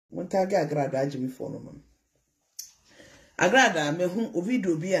Montage Agraada Gyimifuo no man. Agraada me hu o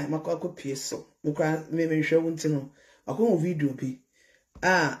video bi a makwa kopie so. Me hwe wonti no. Akwa video bi.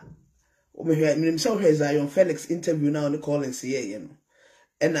 Me so hwe Zion Felix interview na on call and say ye no.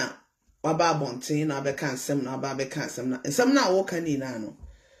 Ena waba bonten na be kan sem na waba be kan sem na. Ensem na wo kan ni na no.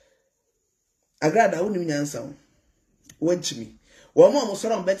 Agraada wonim nyansa wo. Wanchimi. Wo mo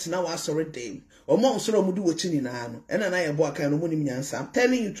soro mbet na wa soro dem. Wo mo soro mudu wo chini na no. Ena na ye bo akan no munim nyansa. I'm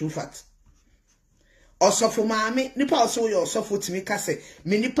telling you true fact. Osofo maame nipa oso ye osofo timi kase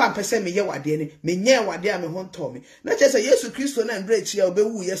me nipa pese me ye wade ni me nye wade a me ho nto me na che se Yesu Kristo na ndre chi ya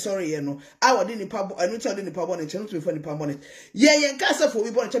obewu ye sorry ye no a wade nipa bo anu cha de nipa bo ne che no to for nipa bo ne ye nkase for we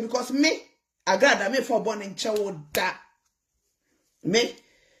bo ne che because me Agraada me for bo ne che wo da me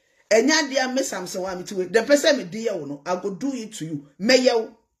enya dia me Samsonwaa me tiwe the person me dey wo no I go do it to you me ye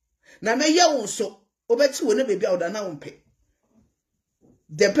wo na me ye wo so obeti wo ne bebi a wo da na wo mpe.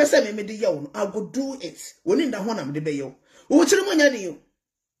 The person me de yo I go do it. Woni nda ho na me de be yo. Wo tiri mu nya de yo.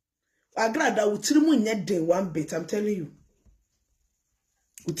 Agraada wo tiri mu nya de one bit I'm telling you.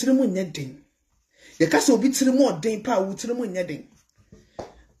 Wo tiri mu nya de. Ye ka se obi tiri mu odin pa wo tiri mu nya de.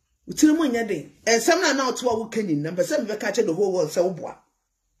 Wo tiri mu nya de. Ensam na oto a wo kanin na person me be ka che the whole world se wo boa.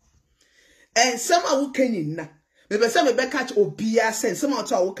 Ensam a wo kanin na. Me person me be ka che obi a se ensam a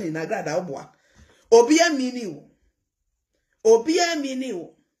oto a wo kanin na Agraada wo boa. Obi a mini wo. Obia mini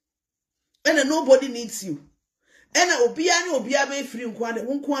wo. And nobody needs you. And obia be free nkwade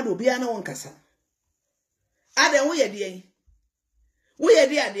obia na wonkasa. Ade wo ye de. Wo ye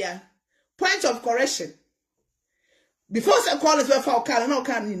de. Point of correction. Before say call is we fa car na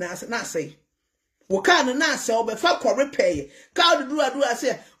car ni na say. Wo car na say o be fa ko repair. Car do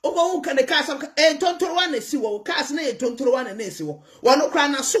say ogo wo kan de car sam tontoro wa na si wo car na e tontoro wa na si wo. Wo no kra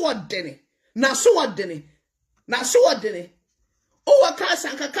na so odene. Na so odene. O cars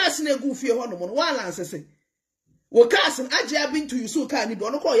and cars na gu fie ho no mo wa lansese wo cars age abin to you so car ni do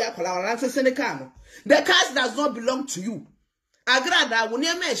no call ya kwala lansese ne car no the cars does not belong to you. Agraada wo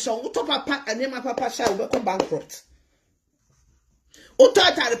ne ma show to papa anema papa sha wo be ko bankrupt o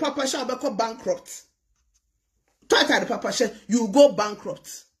tata the papa sha wo be ko bankrupt tata the papa sha you go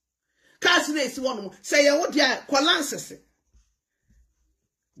bankrupt cars na esi wo no say ye wo dia kwala lansese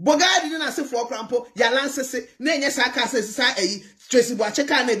Bogadi na se for crampo ya lansese na enye sa ka se sa eyi Tracy bo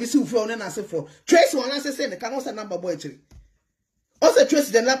acheka na ebisi ufo na se for Tracy won lansese ne kan o number boy chiri o se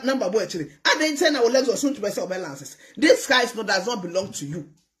Tracy the number boy chiri aden say na wo legs osun to be say o be lansese this guys no does not belong to you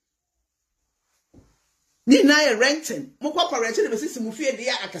ni na ye renting mo kwa renting be sisi mu fie de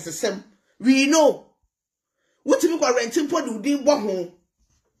ya akasesem we know what me kwa renting po de udin bo ho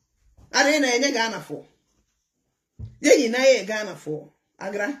aden na enye Ghana for ye na ye Ghana for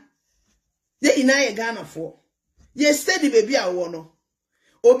Agra. Ye inaye Ghana for. Ye steady baby a wono.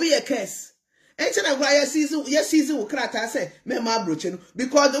 Obi a case. Enche na gwa ye season wo krata say me ma broche no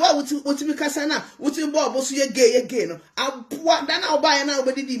because the way what me kasa na what me bobo so ye gay no. Aboa da na oba ye na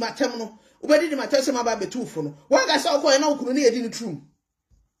obedi di matem no. Obedi di matem se ma ba betufo no. Wa ga sa okọ ye na okunu na ye di ni trum.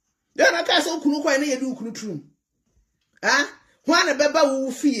 Ya na ka sa okunu kwa ye na ye di okunu trum. Hwa na beba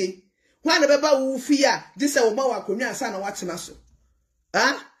wo fie. Hwa na beba wo fie a di se wo ma wa konwa ansa na watena so.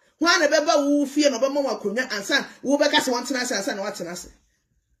 Hwa na beba wo fie no be ma wakonwa ansa wo be ka se wantena se ansa na watena se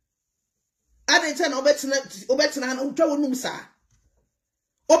adenta na obetena na utwa wonum sa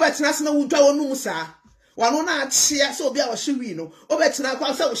obetena se na utwa wonum sa wano na achia se obi a wo hyewi no obetena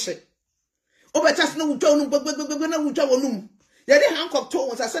kwa se wo hye obetena se na utwa wonum gbegbegbegbe na utwa wonum ye de handcuff to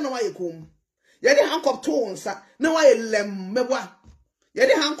won sa se na wa ye kom ye de handcuff to won sa na wa ye lem meboa ye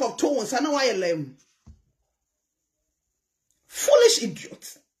de handcuff to won sa na wa ye lem. Foolish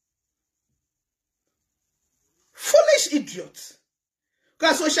idiot. Foolish idiot.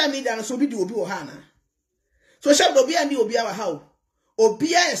 Because social media and so be the obi ohana. Social media and the obi our how.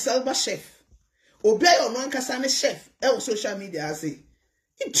 Obi a selber chef. Obi a no ankasa chef. Social media I say.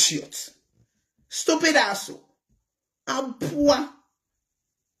 Idiot. Stupid asso. Ampua.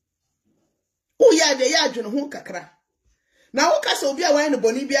 O ya de ya adwene ho kakra. Na wo kasa obi a wan no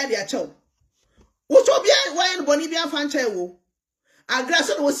boni bia de achew. Wo to obi a wan no boni bia fa nche wo.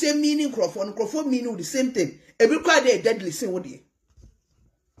 Agraada no say meaning microphone meaning the same thing. Every cry they deadly say what dey.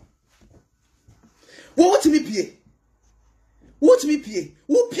 What me pie? What me pie?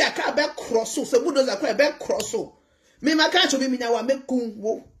 Wo pia ka be cross so bulldozer kwa be cross so. Me maka cho me nya wa me kun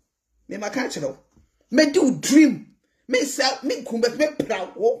wo. Me maka cho. Me do dream. Me say me kun be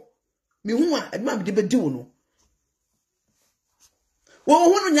proud wo. Me hu a adma me de be do no.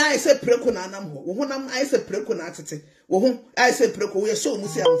 Wo hu no nya say preko na anam ho. Wo hu nam I say preko na atete. Wo hu I say preko we so mu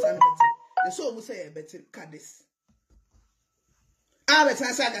say amsan beti. Ye so mu say beti ka this. I better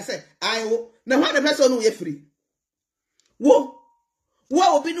say, I will. Now, what the person who ye free? Wo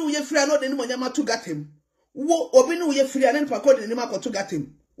obi no ye free no de no nyama to gat him. Wo obi no ye free and pa ko de nyama to gat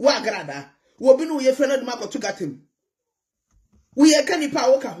him. Wa Agraada. Wo obi no ye free no de ma to gat him. We ye kanipa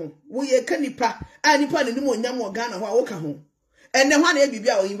wo ka ho. We ye kanipa a nipa ne mo nyama Ghana ho a wo ka ho. Enne ho na e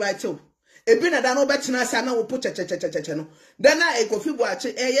bibia o invite o. Ebi na da no betena asa na wo po che no. Da na e kofi bo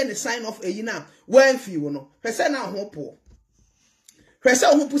ache ye ne sign off eyi na wan fi wo no. Pese na ho po. Pese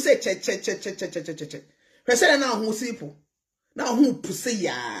ho pu se che. Pese na ho sipo. Na ho pu se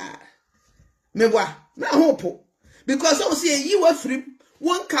ya. Mebwa na ho po. Because I say you were free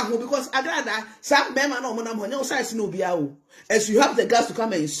one ka ho because Agraada some men na omo na mo nya size na obi a o. As you have the guts to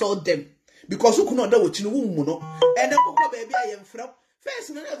come and insult them because who could not do what you know and then baby I am from first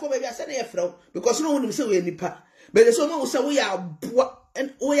na ko baby I say na from because no one say we nipa but the someone will say we are boa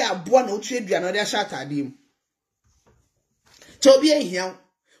and we are boa na otwe aduano dey sha atadem to be ehia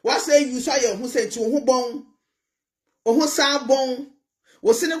what say you say you who say to ho bon o ho sa bon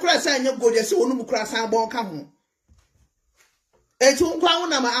wo se ne kura say anya go dey say onum kura sa bon ka ho etu nkwa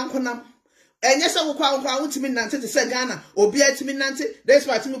wona ma ankonam enye se wo kwa wutimi nante te se Ghana obi atimi nante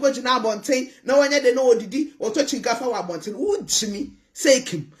despite me ko gina abonten na wonye de na odidi oto chinkafa wa abonten wutimi say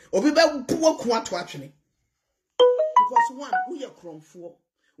kim obi be puo ko ato atwene because one we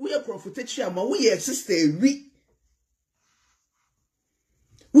are kromfo techi ama we are sister we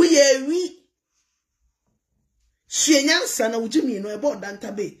shenyansa na wujimi no ebo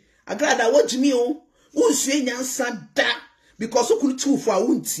danta be Agraada wujimi o wo shenyansa da because okunu tufo a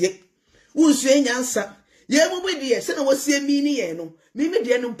wuntie Unsue nyansa ye mu de se na wosie mi ni ye no mi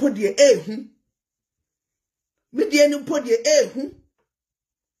de no mpo de ehu mi de no mpo de ehu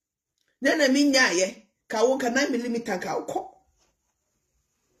na mi nyaaye ka wo ka 9mm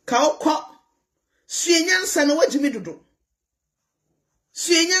ka ukọ sue nyansa na wajimi dodo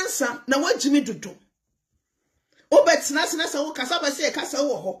sue nyansa na wajimi dodo obetna sena sa wo kasa ba se kasa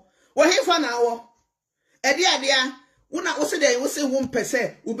wo ho wo hefa na wo ede ade a una wo se dey wo se wo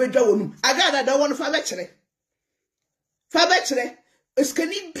mpese wo bedwa wonum Agraada da won fa be kire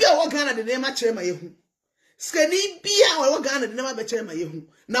skani bia wo Ghana de ma kire ma yehu skani bia wo Ghana de ma be kire ma yehu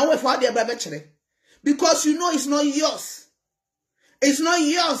na wo fa de ba be kire because you know it's not yours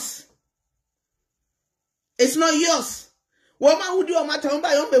wo ma wudi o mata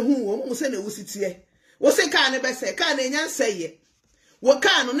mba yo behu wo mu se na wusitie wo se ka ne be se ka na nyansa ye wo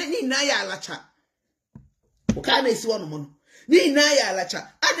ka no ni na ya alacha Ukana isi wano mono. Ni na ya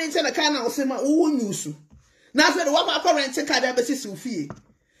alacha. Ade nte na kana osema uwu nyusu. Na afe de wapa rente card abesi si ufie.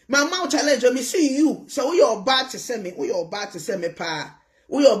 Mama challenge me see you. So we your bad to send me. We your bad to send me pa.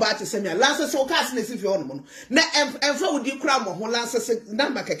 We your bad to send me. Last so cast ne si fi ono mono. Na emfa wudi kura mo ho last se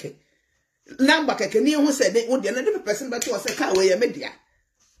number keke. Number keke ni ho se de wo de na de person be to se ka we ye media.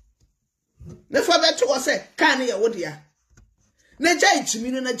 Na fa be to se ka ne ye wo de ya. Na jai jimi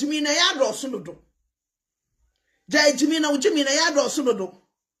no na jimi na ya do so dodo. Jai Jimmy na ya do so dodo.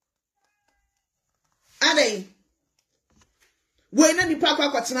 Ade. We na nipa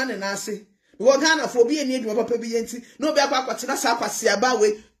kwa kwatena ne na ase. Wo Ghana fo bi eni edwuma papa bi yenti. No be akwa kwatena sa kwase aba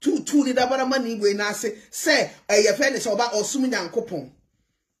we tu ni dabara mani we na ase. Se ye fe ne se oba osum nyankopon.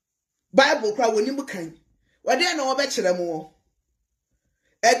 Bible kwa woni mu kan. Wade na oba kire mo.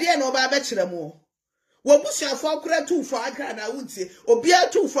 Ede na oba be kire mo. Wo busuafo akura tu fo Agraada wuntie. Obi a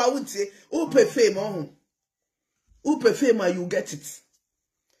tu fo wuntie. O pe fame ho. Upe fame you get it.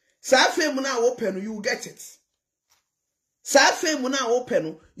 Sa fame na open you get it. Sa fame na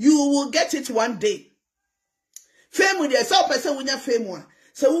open you will get it one day. Fame there so person wunya fame one.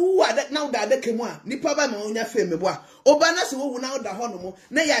 So who are that now that kemu a nipa ba ma wunya fame bo a. Oba na se wo na oda ho no mo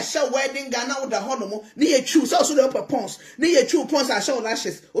na ya sha wedding ga na oda ho no mo na ye chu so the upper pons na ye chu pons a sha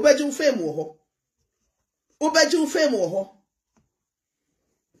lashes. Obaji fame wo ho. Obaji fame wo ho.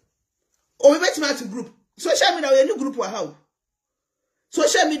 O we betima to group social media we any group wa how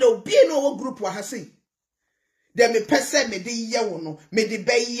social media be no group wa ha say dem me pese me de ye wo no me de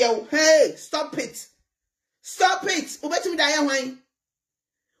be ye wo hey stop it obetimi da ye hwan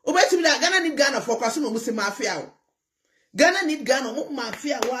obetimi da Ghana need Ghana for kwaso no musi mafia wo Ghana need Ghana mo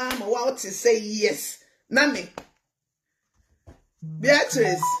mafia wa ma wa to say yes na me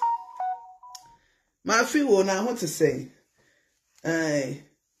Beatrice mafia wo na ho to say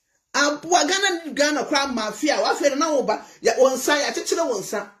Abua Ghana kwa mafia wa fe na wo ba ya wonsa ya chechire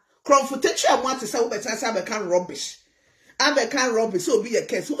wonsa kromfo techi amwate say wo betan say abekan rubbish so be your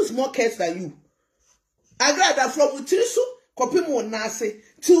case who's more case than you Agraada from utirisu kopim won na ase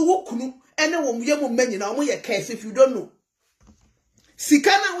ti wo kunu ene wo yemu manyi na wo ye case if you don't know sika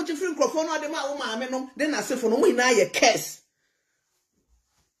na wo chifri krofo no de ma wo maame no de na sefo no mo ina ye case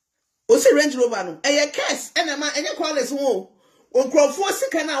say Range Rover no a curse and a man and your callers won't for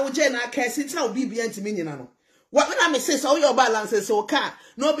sika na wo je na curse it na obi bia ntimi nyina no what when I say so your balance so car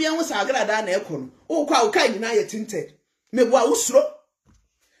no bia wo sa Agradaa na ekọ no wo kwa wo kai nyina ye tinted me boa wusro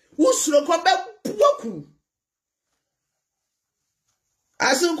ko be poku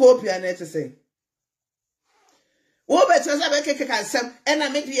asun ko pia na te say wo be tsa be keke kansem ena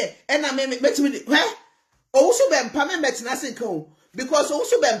me de ena me metimi he o so be mpa me metina sika o because o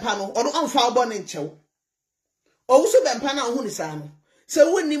so be mpa no o do amfa obo ne nchew o so be mpa na hu ni sa no se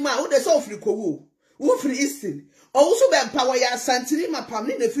wonni ma wo de so ofri kowo wo free eastin o so be mpa wo ya santiri mapam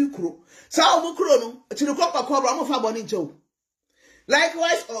ne na fi kuro sa o mu kuro no tiri kokwa kobra mo fa bo ne nchew.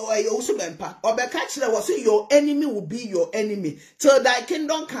 Likewise, or also bempa, or be catch that was your enemy will be your enemy till thy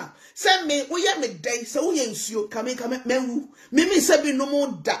kingdom come. Send me, we are midday, so we ain't you come me, Mimi said be no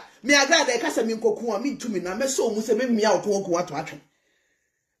more da. Me Agradaa kasa me koku me to me na me so mu se me out to atwa.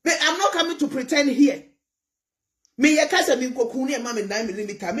 But I'm not coming to pretend here. Me ya kasa me koku ne ma me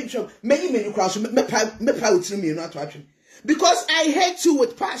 9mm me sure me cross me proud to me not atwa. Because I hate you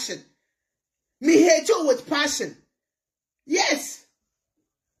with passion. Me hate you with passion. Yes.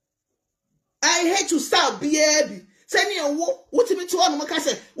 I hate to start baby. Send me a what to me to on my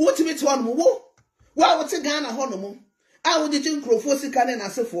what to me to on wo. Why what's a Ghana honomo? I would didn't grow for sick and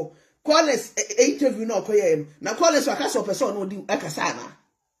answer for. Call us interview no koyem. Now call us a cast of person no do akasana.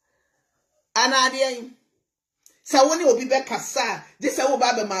 And I dear so when you will be back kasa, this I will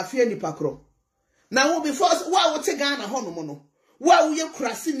baba mafia ni pakro. Now will be forced why what's a Ghana honomo? Why will you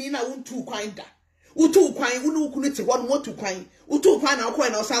crassing in a wound too kinda? Utu kwan unu kuniti one more to kwan utu kwan na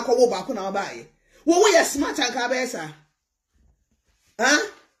kwan na osan kwawo ba ko na bae wo we smart aka ba esa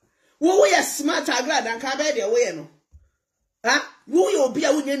wo we smart Agradaa aka ba de we no wo ye obi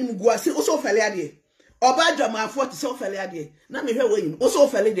a wonya nim guase o so fele ade oba dwamafo te so fele ade na me hwe we yin o so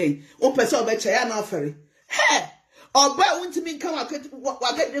fele de o pese oba che ya na ofere he oba wuntimi kan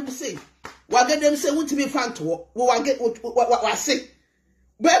wagadem say wuntimi fanto wo wase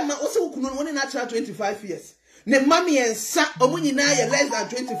Bema also kunu no natural 25 years. Ne mami ensa omo nyina ye less than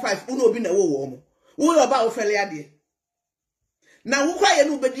 25 uno obi na wo mo. Wo yo ba ofele ade. Na wo kwa ye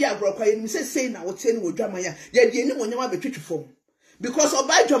no bedi agro kwa ye nim say na wo te ne wo dwama ya. Ye de ni wonyama betwetwe fom. Because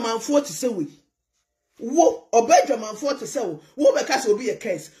oba dwamanfo te say we. Wo oba dwamanfo te say wo be ka say obi ye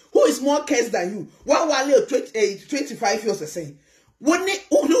curse. Who is more curse than you? One wale 25 years the same. Woni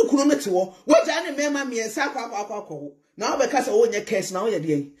unu kunu no te wo. Wo ja ne mema mi ensa kwa. Now because I want your case now, you're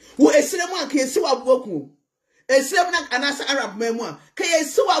there. Who is someone can see what work? A seven and as Arab memoir. Can you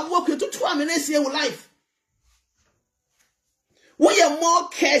see what work to 2 minutes in your life? We are more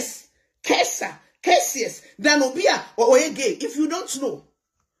cases than Obia or gay if you don't know.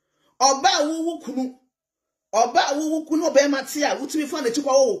 Oba wu kunu. Oba wu kunu be matia, who to be found a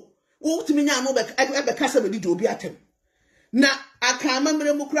chuko. Who to me now be casa with the Obiatem. Na I can't remember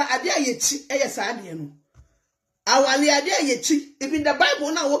the Mukra Adia Yechi, Ayasadian. Awali ade ayechi even the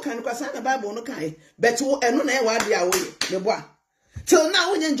Bible na wo kan kwasa the Bible no kan but wo eno na e wa ade awoye me boa till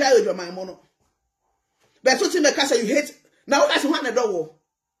now when you enjoy with my mono but what you make us you hate now that's one the door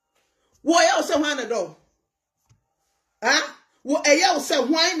wo ya say one the door wo ya say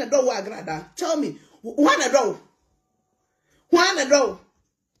one the door Agradaa tell me one the door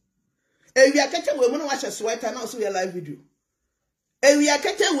e wi akete we mo na wa hye sweater na so we live video e wi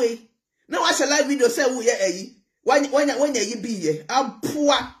akete we na wa hye live video say wo ye ayi when you be ye, I'm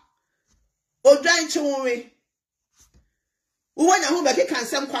poor. O dran chonwe. When you back can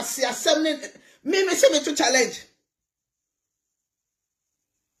some kwasia some me say me to challenge.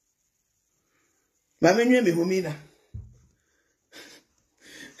 Mama nwe me homina.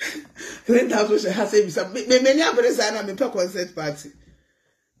 Renda so she has say me many abresa na me pe concert party.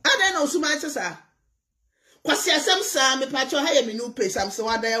 I don't know so much sir. Kwasia some sa me patcho ha ye me new page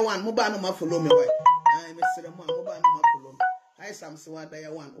Samsonwaa day one mo ba no ma follow me why. I Mr. Mo Oba no follow me. I Samsonwaa day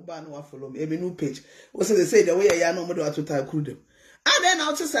one Oba no follow me. A new page. What they say the way I know mo do to tie crew them. And then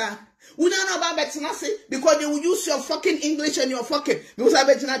out sir. We don't know about Betinasi because they will use your fucking English and your fucking because I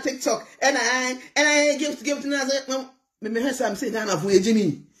bet you not TikTok and I give to me have some say Ghana for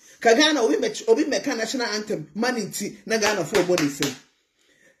Jimmy. Kagana obi meka national anthem manity na Ghana for body say.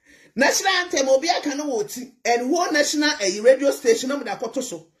 National anthem obi aka no woti and one national radio station na da koto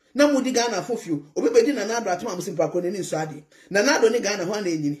so. Na mudi Ghana for few. Obi bedi na Nado atoma musimpa ko ni nso ade. Na Nado ni Ghana ho na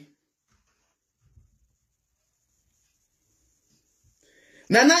enyini.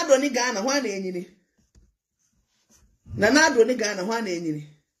 Na Nado ni Ghana ho na enyini. Na Nado ni Ghana ho na enyini.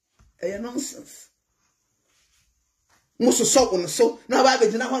 Eye nonsense. Muso so on so na ba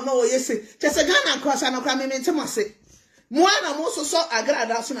bedi na ho na o yesi. Chese Ghana cross na kra me ntemase. Moana moso so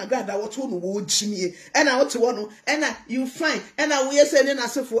Agraada so na Agraada what no wo chimie e na what wo no e na you fine e na we say ne na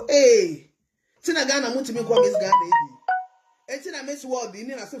sefo tina Ghana mutimi kwa Miss Ghana e tina Miss World ni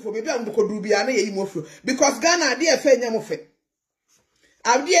na sefo bebi am ko duru bia na ye mo fro because Ghana de efe nya mo fe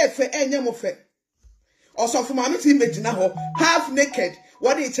ade efe enya mo fe osofo ma meti megina ho half naked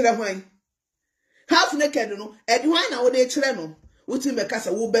what dey kire hwan half naked no e de hwan na wo dey kire no wuti me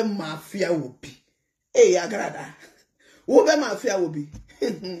kasa wo be mafia wo bi Agraada wo be mafia wo bi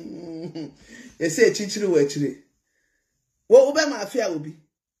ese chichiri wo achire wo be mafia wo bi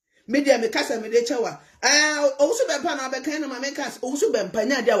media me kasa me de chewa owusu be pa na be kan na ma me kasa owusu be mpa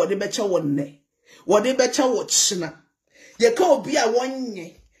nya de a wo de be che wo nne wo de be che wo china ye ka obi a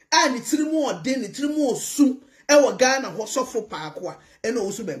wonye a ni tirimu ode ni tirimu osu e wo Ghana ho sofo paako a e na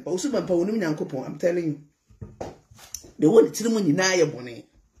owusu be mpa wonim Nyankopon I'm telling you the one tirimu nyina ye bone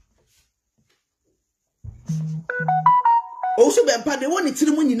owusu be mpa the one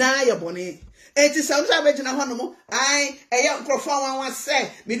tirimu nyina ye bone eti Samsonwaa be gina hono ai eya nkrofo wan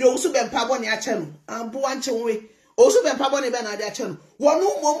se me de owusu be mpa bone a che no ambo anche we owusu be mpa bone be na de a che no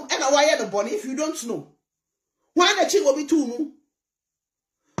wonu mom e na waye no bone if you don't know why na chi obi tu mu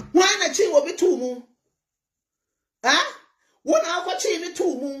why na chi obi tu mu wona akwa chi ni tu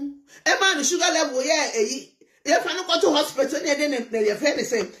mu e ma no sugar level ye eyi ye fa no to hospital ne de ne ye fe ne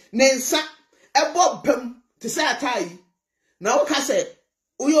say ne nsa e bob pam to say atai na wo ka say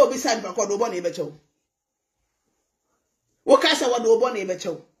uyo obi side back do bone e be chew wo ka say wo do bone e be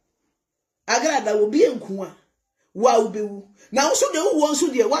chew Agraada wo bi enku a wa wo bewu na wo so de wo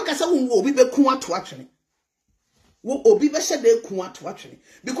so de wan ka say wo obi be ku ato atwene wo obi be hye de ku ato atwene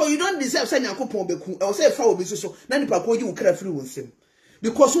because you don't deserve say Nyankopon be ku e say fa obi so na nipa ko ji wo kra free wo nsem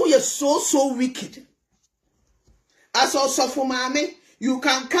because we are so wicked as also for mommy you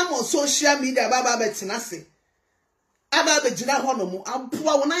can come on social media baba betina se aba be gina ho no mu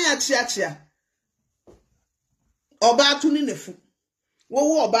ampoa wona ya chiachia oba atu ni nefu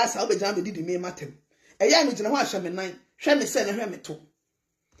wo oba sa obe gina be didi me matem eya me gina ho ahwe me nan hwe me se ne hwe me to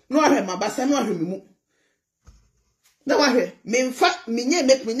no ahwe mabasa no ahwe me mu na wahwe me mfa menye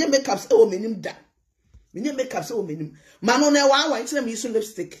makeups e wo menim da menye makeups e wo menim mano na wa ntire me use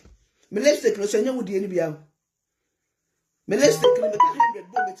lipstick me lipstick no so nya wudi ani bia me lipstick no me ka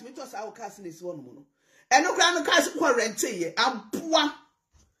 100 bo me timi to sa wo cast ni si wo no mu no eno kra no cast ko rent ye aboa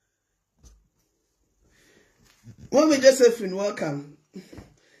Mommy Josephine welcome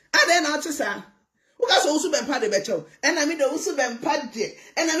ade na otisa wo ka so usu bempa de becho ena mi de usu bempa de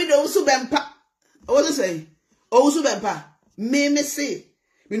ena mi de usu bempa what you say Owusu bempa me say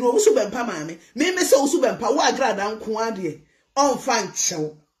me no owusu bempa maame me say owusu bempa wo Agraada nko ade on fan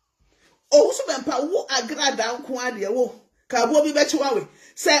chew owusu bempa wo Agraada nko ade wo ka bo bi bechewa we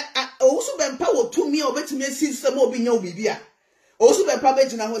say owusu bempa wo tumi obetumi asisem obi nya obibi a owusu bempa be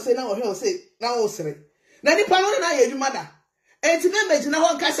gina ho say na wo hwe say na wo sere na nipa no na ye adwuma da enti me gina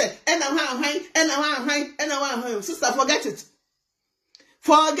ho nka say ena ho sister forget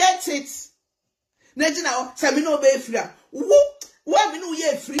it Nejina say me no be free a wo me no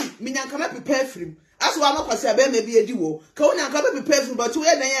ye free me nyanka ma prepare free aso wa makwase abe me bi edi wo ka wo nyanka ma prepare free but wo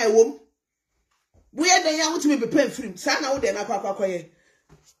ye dan ya ewom wo ye dan ya wo timi prepare free sa na wo de na kwakwakoye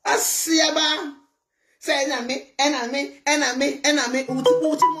asiaba say na me wuti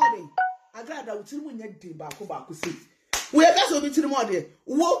mo de Agraada wuti mo nya de ba ko si wo ye ka so bi tiri mo de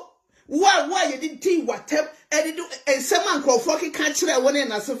wo ye di tin watem e di ensem ankrofo ke ka kire wo ne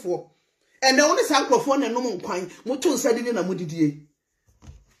nasefo and the only sacrifice and no more coin, Mutu said in a moody.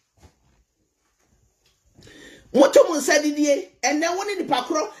 Mutu said it, and then one in the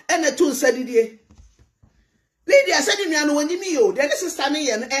Pacro, and the two said it. Lady, I said in the when you knew, then this is standing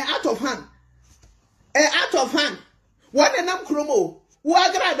and out of hand. Out of hand. What a num chromo.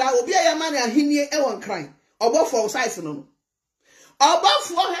 Agraada will be a man and he near a one crying. Above 4 size no. Above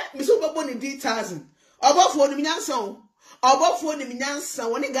 4 Miss Obabon in details. Above 4 the million song. Above the minyansa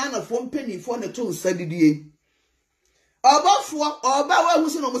woni Ghana fo mpani fo ne to nsadidie abofo oba wa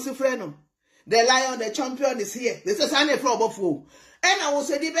husu no musifre no the lion the champion is here this is an for abofo ena wo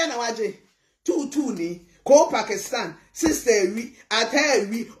sedi be na waje 2-2 ni ko Pakistan sister wi ata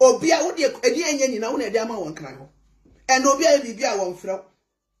wi obia wo de edi anya ni na wo na de ama won kran ho en obia bibia won frɛ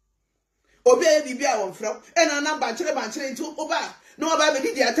ena na bankyere nti oba no ba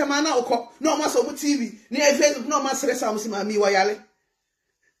be di atama na okọ no ma so mu TV ni Facebook no ma sere sam sima mi wayale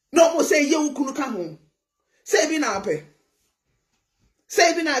no mo say ye wukunu ka ho say bi na ape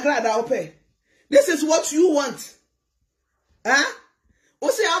say bi na Agraada ope this is what you want o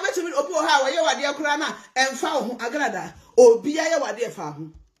say abeti mi opo ha wa ye wade akura na emfa ho Agraada obi aye wade fa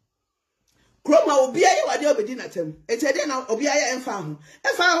ho Kroma obi aye wade obedi natem. Etede na obi aye emfa ho.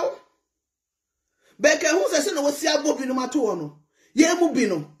 Emfa ho. Beke hu se na wosi abo bi no mato ho no. Ye mu bi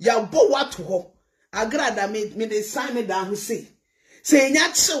no ya bo wato ho. Agraada me de sign me down ho say. Say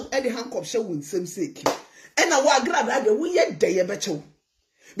nya chew e de handcuff hye wo nsem seki. E na wo Agraada de wo ye de ye be chew.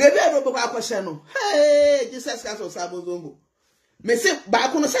 Baby I don't ba kwahye no. Hey, Jesus Christ of Sabo Zombo. Me say ba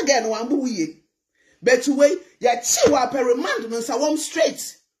ko no se ga no ambu wiye. But way ya chew up a remand no sa warm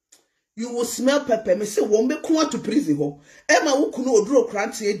straight. You will smell pepper. Me say won be ko to prison ho. Emma wo kunu oduro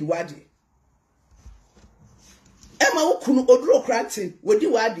krante ediwade. Emma wo kunu oduro krante wodi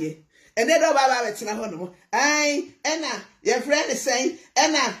wade. And then do baba betina ho no. Ai, ena your friend is saying,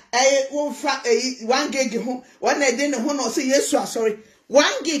 ena wo fa 1 gig ho. One e dey ne ho no say Yesu sorry.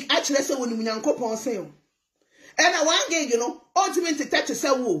 1 gig actually say when Nyankopon say. Ena 1 gig no ultimate touch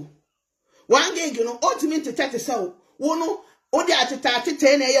say wo. 1 gig no ultimate touch say wo no odi atata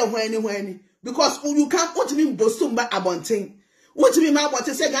 10 e ye hwani because you can't ultimate bostum ba abonten. What me ma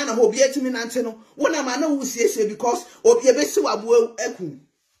abonten say Ghana ho bi etimi nante no. Wo na ma na wo siesie because obi e besi wabo eku.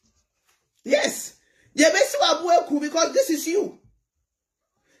 Yes. Ye besi wabo eku because this is you.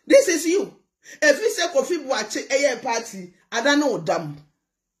 This is you. If you say Kofi Boache eye party, adana odam.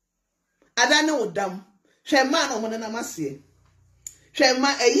 Adana odam. Shema no mo na masie. Shema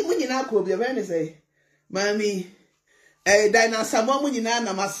eyi mu nyina ko bi e say. Mami dinosaur mo nyina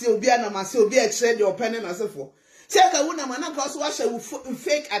na masie obi na masie obi e kire de opene na sefo. Say ka wo na mana ka so wa hye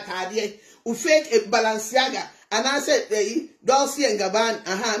fake atade, u fake Balenciaga, and I said Dolce and Gabbana,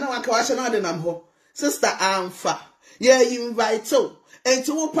 aha na wa ka wa hye na de nam ho. Sister Amfa. Yeah, you invite so. And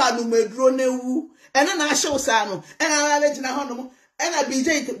to whoop no medro newu. And then I show Sano. And I let you know. And I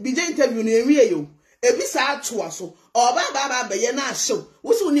BJ interview near you. A bisa to us. Or Baba Bayana show.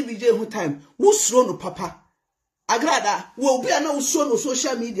 What's only BJ who time? Who's thrown no papa? Agraada will be a no show no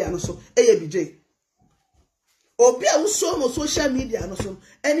social media no so. BJ. Or be a so no social media no so.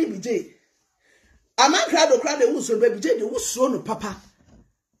 Any BJ. A man crowd or crowd who's so baby J. Who's thrown no papa?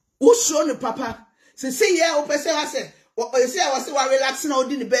 Who's thrown no papa? Say, yeah, open say I said. You see, I was relaxing all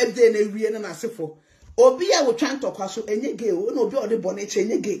the birthday and every year and I said for. Obi I will try to cause any gay, no be all the bonnet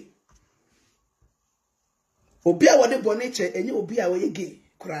any gay. Obi I want the bonnet and you will be away gay.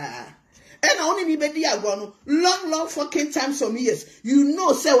 Cry. And I only be the agono long fucking time some years. You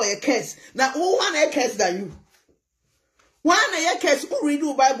know, say where you curse. Now, who one curse than you? One a curse who read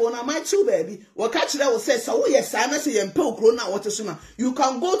the Bible na my two baby. What catch that will say, so yes, I must say, and pill grown out water sooner. You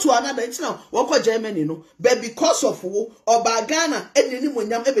can go to another, it's now, what Germany, no, but because of who or by Ghana, and then when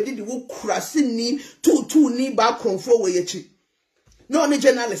yam ever did the woo crassing knee, two knee back on 4 way chi. No, any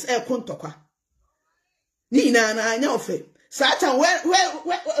journalist, air contoka. Nina, na nyaofe. Satan,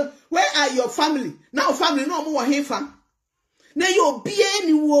 where are your family? Now, family, no more here, fam. Now you'll be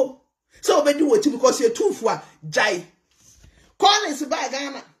any war. So, be do what because you're too far, jai. Collins by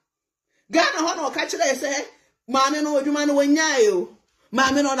Ghana. Ghana hono catch it say, Mammy no you man when yayo.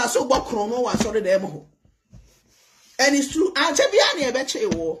 Mammy no so book chrono was sorry demo. And it's true, and Chebiani a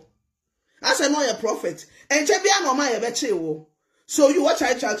betche war. I said, no, a prophet, and Chebiano my a betche war. So you what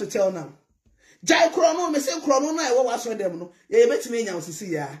I try to tell now. Jai chrono, me say chrono, I was for them. No, ye bet me now to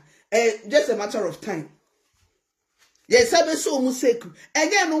see ya. Just a matter of time. Yes, I be so museku.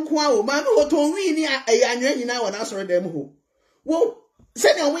 Again, no quo, Mammy, what on we near a young now and answer them who. Well,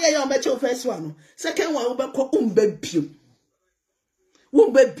 send away your metro first one. Second one, Umbepium.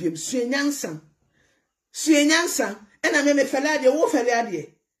 Umbepium, Swianyansa, and I may Feladia, Wolf Feladia.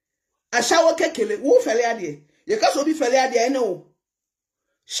 Ashawo Kekele, Wolf Feladia. You can't be Feladia, I know.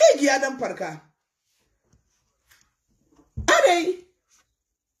 Shaggy Adam Parker. Are they?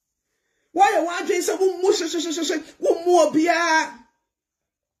 Why are one days of more beer?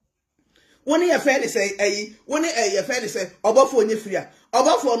 One year fairly say, one year fairly say, Obafo Nifria,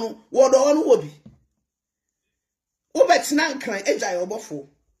 Obafo no, what on will be. Obetinan crying, Ejai Obafo.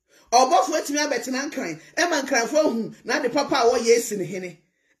 Obafo et me abetinan crying, Eman crying for whom, now the papa or yes in Henny.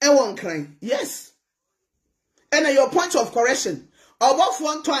 And one crying, yes. And your point of correction,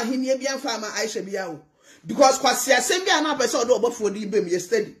 Obafo to a Hinibian farmer, I shall be out. Because Quasia send me an episode of Obafo D. Bim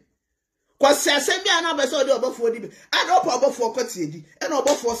yesterday. Quasia send me an episode of Obafo D. I don't Obafo Cotti, and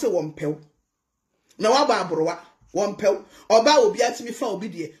Obafo say 1 pill. Now, Barbara, 1 pill, or bow will be at me for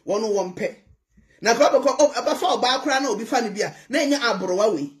obedient, 1 pay. Now, before background will be funny beer, name your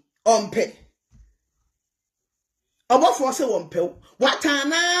abroaway, on pay. About for say 1 pill, what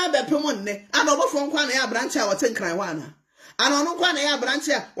time the Pumone, and over from Quania branch our 10 crywana. And on Quania branch,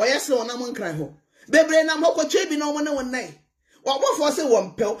 why yes, no one cry ho. Bebre na moko chebi no one nay. What for say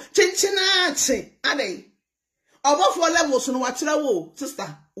 1 pill, chinchinachi, ade. About 4 levels on what's row,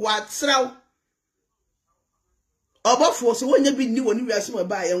 sister, what's row. Obafo so wonya bi ni woni wiase mo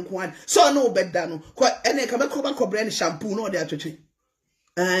ba ye nko an. So no obeda no. Ko ene ka be ko ba ko brand shampoo no de atwetwe.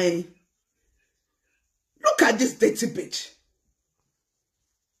 Aye. Look at this dirty bitch.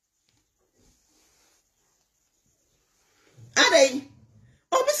 Ade.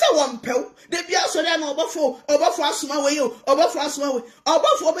 Obisa wampel. De bia so de na obafo asoma we yo. Obafo asoma we.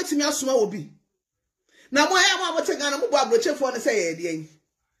 Obafo obetimi asoma obi. Na mo ya mo abotega na mo bo abrochefo ne say ye de yin.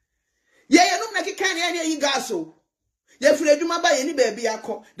 Ye no na kika ne yi gaso. Ye free adwuma ba ye ni ba bia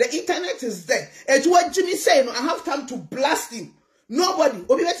akọ. The internet is there. It what Jimmy say no I have time to blast him. Nobody.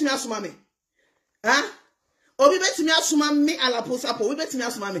 Obi betimi asoma me. Huh? Obi betimi asoma me ala posapo. Obi betimi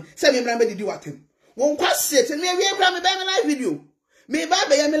asoma me. Say me bra me didi watem. Won kwase te me wie bra me be live video. Me ba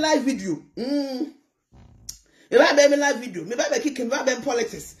be me live video. Me ba be me live video. Me ba be kick me ba be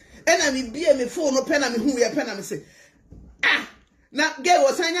politics. Ena me bia me phone no pen na me hu ye pen na me say. Ah, na girl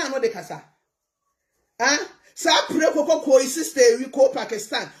was anya no de kasa. Ah, sa pre kokoko sister wi ko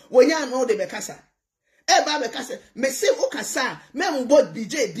Pakistan. Wonya no de be kasa. E ba be kasa. Me say o kasa, me mbo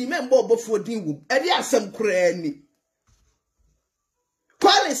DJ, di me mbo bofo din wum. E di asem kura ni.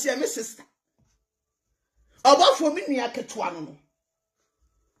 Call is your sister. Obafo mi nua ketewa no.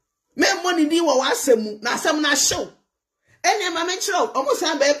 Me money di wo asem na asem na show. Ene ma me kire o mo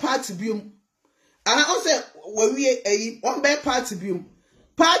san be party biom. Ana o se wawie eyi on be party biom.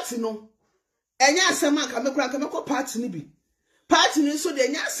 Party no. Enya asem aka me kura ka me ko party ni bi. Party ni so de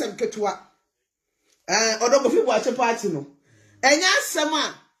enya asem ketewa. Odogo fi bo ache party no. Enya asem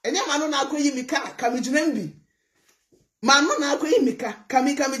a enya ma no na akoyi mika ka me gina bi. Ma no na akoyi mika ka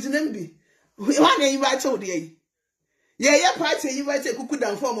me gina bi. Wan e invite o de yi. Ye party invite kuku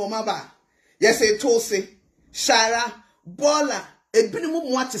dan form o ma ba. Ye say tose, shara, bola, ebinimu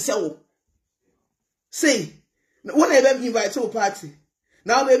mu ate se wo. Say, when I be invite to party.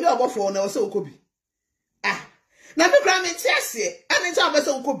 Now baby obofo na o se okobi. Ah. Na me kra me tiase, ani ta be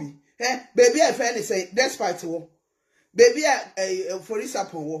se okobi. Baby e fe ni say despite wo. Baby for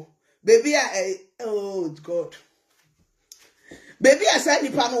example wo. Baby oh God. Baby say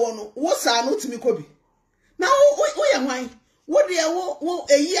nipa no wo no, wo sa no timi kobi. Na wo ye hwan? Wo de wo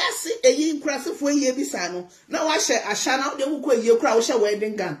eyi ase eyi nkrasefo eyi bi sa no. Na wa hye ashana wo de wo ko eyi kra wo hye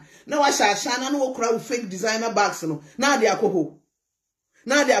wedding gown. Na wa hye ashana no wo kra wo fake designer bags no. Na de akoho.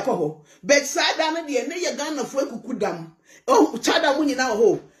 Na de akoho. Bet side na de ne ye Ghana fo ekuku dam. Oh chada mu nyina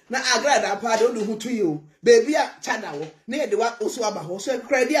ho. Na Agraada pa de wo hutu yi o. Baby a chada wo. Na ye de wa oso aba ho. So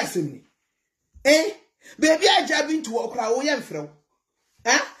kra di asem ni. Baby a jabi ntu wo kra wo ye mfrew.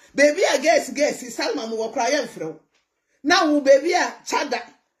 Baby a guess Salma mu wo kra ye mfrew. Now baby a chada.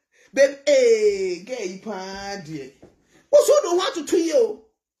 Baby gay pa die. What so don't want to 2 year?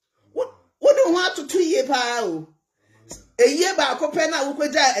 What don't want to 2 year pa o? A year ba ko pe na wo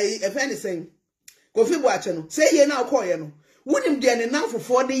kwaja e fe ni sen. Ko fi bo ache no. Say ye na ko ye no. Wonim de ne nan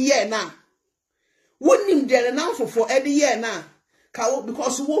fofo de ye na. Wonim de ne nan fofo e de ye na. Ka wo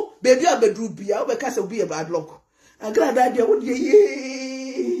because wo baby a bedru bia wo be ka se be a bad luck. Agraada de wo de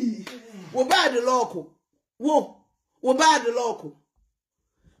ye. Wo bad luck. Wo bad luck.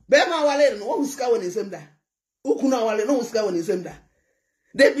 Be ma wale no wo huska woni nsem da. Ukunu wale no huska woni nsem da.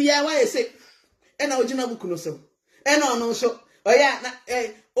 De bia wa ye se e na ogina buku no so. E na ono so. Oya na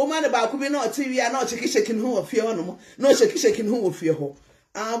o ma ne ba ku bi na o TV a na o cheki ho ofie ho no mo. Na o cheki ho ofie ho.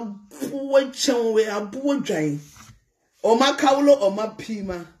 Abuo chenwe abuo dwan. O ma kawlo o ma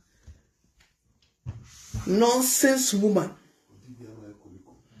pima. Nonsense woman.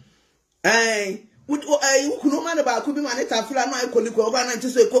 Ukunu man ba ku bi man ta fura no ekoliko oba na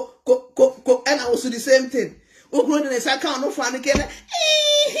ntiso ko and I was the same thing. Ukunu de sa kan no fa ne ke na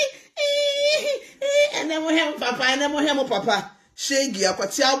and then we have papa and then we have papa shegi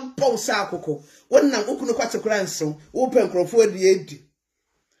akwati abon sa akoko wonnam ukunu kwate kura nso open crofo di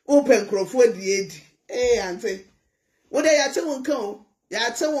edi ante wo de ya te wonka o ya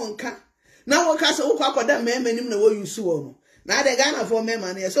te wonka na wo ka se wo kwakoda memanim na wo yusu wo no na de Ghana for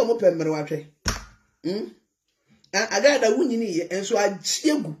mema na so mo pemmere watwe Agraada wunyini ye enso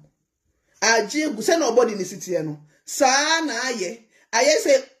ajiegu se na obodi ni sitie no saa na aye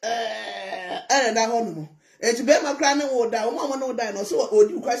se na ho no enti be makra ne wo da wo mo no da no so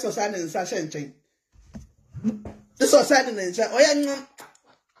odi kwaso saa ne nsa hyenchen so saa ne nsa oya nwa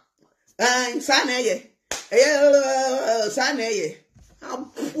saa na aye saa na aye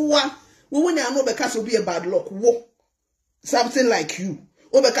abuwa wo wonya no be kaso be a bad luck wo something like you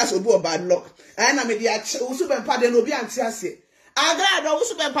Obekaso do a bad luck. And I mean, also been pardon no be antiase. Agraada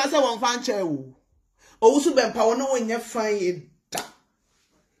also been pass one fan chair. Also been power no when you find that.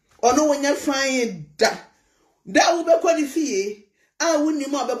 Or no when you find that. That will be quite fee. I wouldn't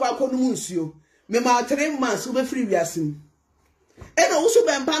more be quite conmusio. me ma 3 months ube free wiasim ena wo so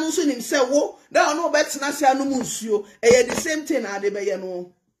bempa no so nim se wo da no betena se anu munsuo eye the same thing na de beye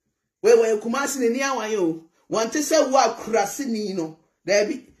no we kumasi ne ni awan yo wante se wo akurase ni no da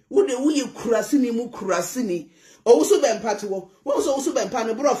bi wo de wo ye kurase ni mu kurase ni o so bempa to wo so bempa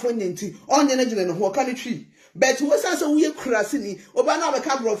no brofo nyanti onye na gine no ho ka ne twi but wo san so wo ye kurase ni oba na be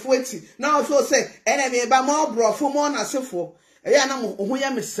ka brofo ati na o so se ena me ba mo brofo mo na sefo eye na mo ho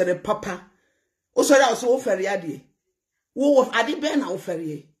ya mesere papa o so ya so wo fere ade wo ade ben na wo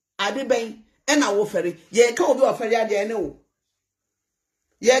fere ade ben e na wo fere ye ka obi wo fere ade ene wo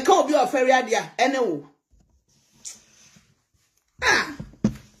ye ka obi wo fere ade ene wo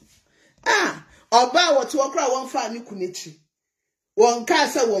oba wo to okra won fa ni kunechi won ka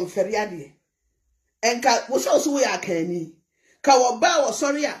se won fere ade enka wo so we akani ka wo ba wo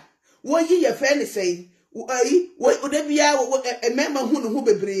sori a wo yi ye fe ni sei wo de bia wo emema hu no hu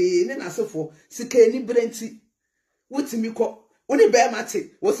bebre ne na sefo sikani brenti wutimi ko woni be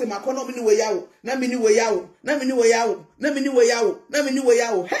mate wo se makono mi ni we yawo na mi ni we yawo na mi ni we yawo na mi ni we yawo na mi ni we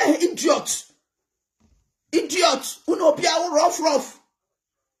yawo hey idiot uno bia wo rough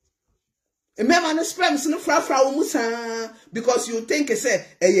emema no sperms no frafra wo musa because you think say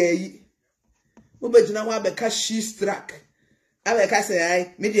eyeyi wo begina ho abeka she struck abeka say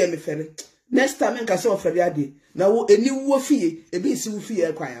ai me dia me fere next time nka say ofere ade na wo eni wo fie ebi nsi wo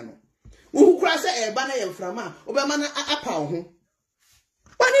fie kwan no wo kura say eba na ye mframa obema na apa wo ho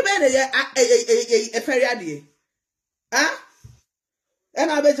wani be na ye efere ade and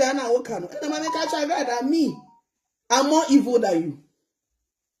I bet you na wo kan and I make a Agradaa me I'm more evil than you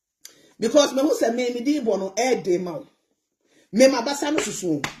because me who say me di bono de ma me mabasa no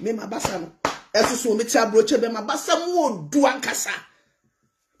susu me mabasa no esusu me tia broche be mabasa mu odu ankasa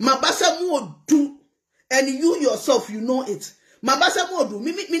mabasa mu odu and you yourself you know it mabasa mu odu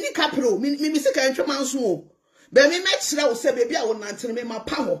me ni capro me se kan twema nso o be me kire wo se baby a wo nantene me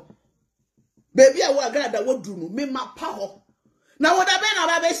mapa ho baby a wo Agradaa wo du no me mapa ho na wo da be na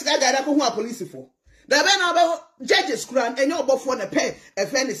ba be sika gada ko hu police for da be na ba judges kran enye obofo na pe e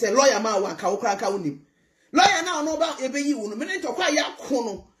fe ni say lawyer ma wa ka wo kran ka wonim lawyer na no ba e be yi wo no me ntokwa ya ko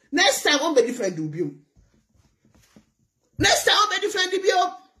no next time on be different do bi next time on be different bi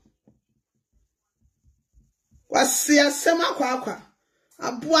o wasi asema akwa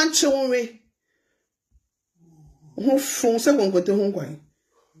aboa nche wonwe ho fon se gongote ho kwan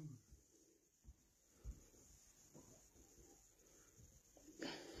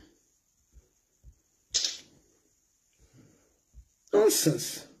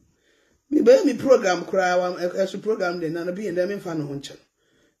nonsense me be me program kra wa program de na be ndem mfa no ho nche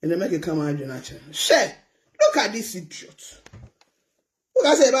and make it come out na share look at this idiot who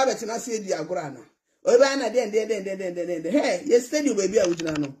can say about betina say di agora na o ba na den hey you steady baby a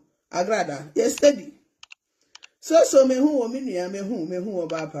wujina no Agradaa you steady so me hu o me nua me hu o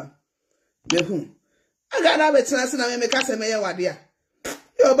papa me hu Agradaa betina say na me ka say me ye wade a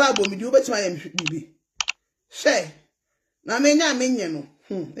yo ba bo mi di o betima ye bibi share na me nya me nye no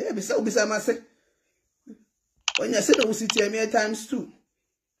e be say obisa ma say onya say no usiti me times 2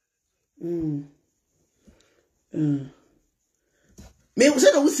 me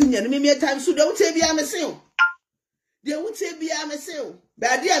say no usinya no me times 2 de wuti bia me say o de wuti bia me say o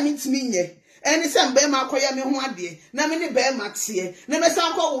ba de a mitimi nye eni say mbe ma akoya me ho ade na me ne be ma tie na me say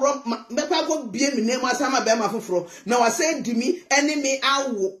akọ woro me kwa akọ bie me nemu asama be ma foforo na wa say di mi eni me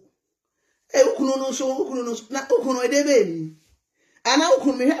awo ukunu no na ukunu de be ni ana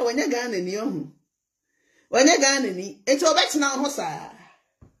ukunu me hwe wanya Ghana ni ohu wanya Ghana ni enti obetena ho saa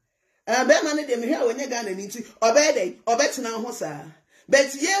be ma ne de me hwe wanya Ghana ni nti obetena ho saa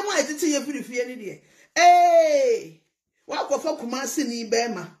but ye mu atete ye firifie ni de wa kofa Kumasi ni be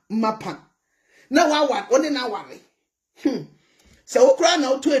ma mapa na wa one na ware so ukura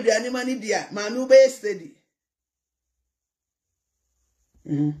na oto aduane ma ni dia ma me be steady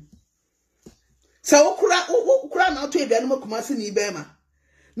so ukura na oto aduane ma Kumasi ni be ma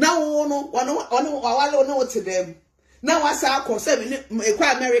na wo no wawale no wote dem na wasa akọ me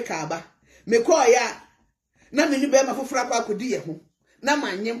ekwa America aba me kọ ya na me ni be ma foforo akọ akodi ye ho na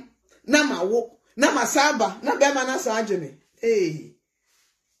manyem na mawo na masaba na be ma na sa agene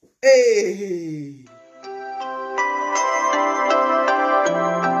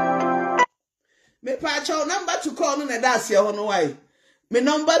me pa cho number to call no na das ye ho no why me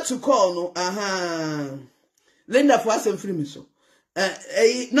number to call no Linda for asem free me so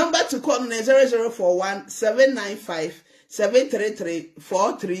number to call no 0041 795 733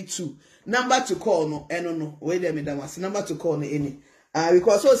 432 number to call no no wait there me that was number to call no any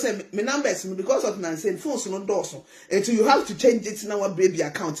Because also my numbers because of Nancy phones no dorsal. And so you have to change it in our baby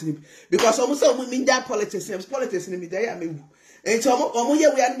account. Because almost all mean that politics in me there. And so we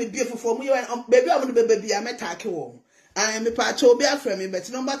are beautiful for me baby I'm the baby I'm attack home. I am a part of your friend,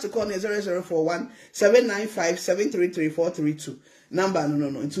 but number to call is 0041 795 733 Number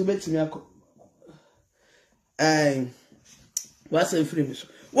no. It's too bad to me. What's a free mission?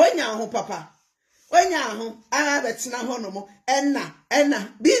 When you're home, Papa. When you're home, I have a tina honomo. Enna,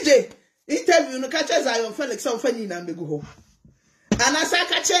 BJ. Interview no catches I on Felix on Fanny and go home. And as I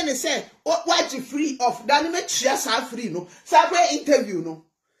catch and say, what you free of? Danny just are free, no. Sabwe interview, no.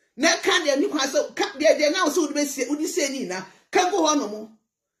 Na can the new castle, they now so would you say Nina? Can't go on no more.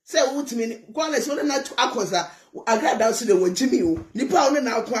 Say, what me, one is only not to Aquaza. Agradaa to the one Jimmy, Nippon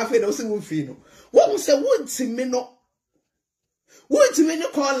now to have it also with Fino. What was the wood to me no? Wood to me no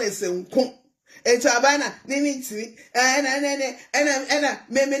call listen, come. And Tabana, naming to me, and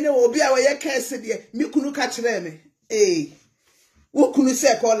me no be our case, dear, me couldn't catch them. Eh, what could you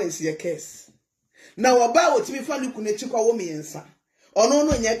say, Collins, your case? Now about to be funny, couldn't you call me and son? Or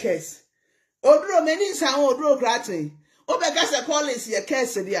no, in your case. Odro many sound or draw gratin. Obagasa Collins, your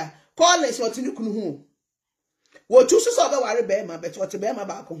case, dear. Collins, what you couldn't home. What you saw the worry bear, but what to bear my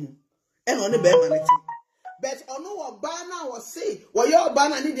back home. And on the bear manity. But on no banner was say, well, your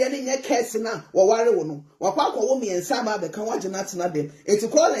banner need any case now, or worry no. Or Papa woman and Sama become what you're not them. It's a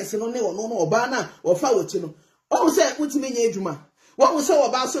Collins and no banner or foul to know. Oh, say, what's me, Juma? What was so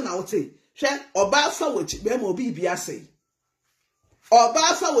about so now? Say, or Basa which Bemo be say. Or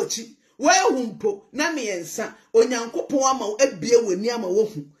Basa which, well, wumpo, Nami and Sa, or Yanko Poama, a beer with Niama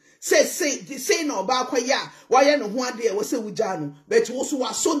Wofu. Say no about ya, why I know one day was a Wujano, but also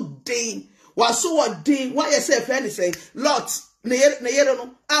was so dang, was so a dang, why I say, anything, lots,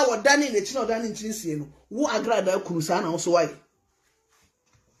 Nayero, our Danny, it's not done in Chinsino, who Agradaa Kurusana also why.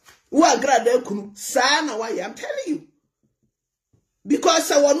 Who Agradaa Kurusana why I'm telling you.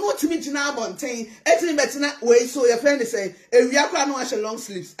 Because I want not to meet now, Bontain, anything better not way, so your friend is saying, a Riaka no wash a long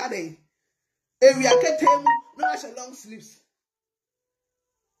sleeves, are they? A Riaka no wash a long sleeves.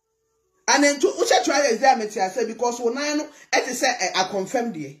 And then to Usha try exam I said because when I know it say I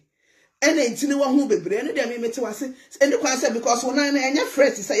confirmed ye. And then to one who be brain, they may to us and the concept because when I know your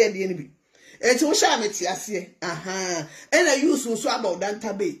friends is say the enemy. And to Usha met I say, aha, and I use to swab about that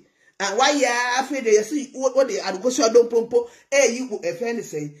tabe. And why ya afraid they see what they are go so don't pompo, you a friend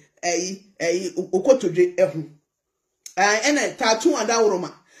say, ukoto ehu. And a tattoo and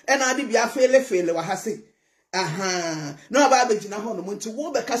Roma. And I did be a fail what has say. Aha, no about na hono muntu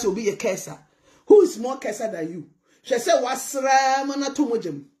wo be kasa obi ye kesa. Who is more kesa than you? She say wasra mana to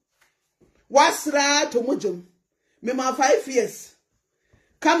mojem. Wasra to mojem. Me ma 5 years.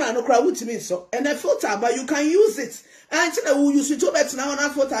 Camera no kra wutimi so. And a filter but you can use it. And you know use it to bet na on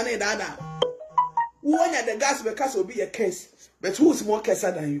filter na dada. Who want the gas be kasa obi ye case. But who is more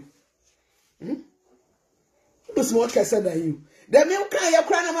kesa than you? Who is more kesa than you? The milk can you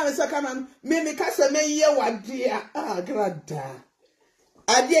cry na mama come me kasa me ye wadia Agradaa.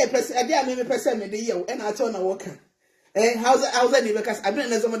 Adia me person me de ye and I turn na work. How's that because I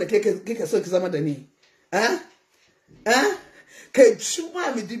been some of the cake so some of the knee. Huh? Can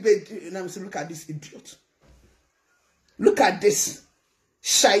chuma me debate and I'm saying look at this idiot. Look at this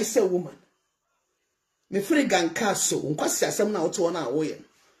shy woman. Me free gang castle nkwasi asem na oto na wo ye.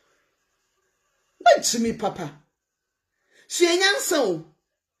 What to me papa? Shenyansa,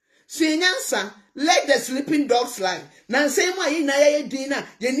 let the sleeping dogs lie. Now say my na ye dina,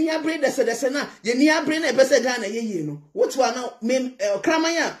 ye ni abre the sedesena, ye ni abre na bese Ghana ye no. What one now me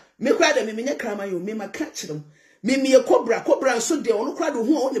kramaya, me kwa de me kramayo, me ma catch them. Me a cobra so de onu kwa do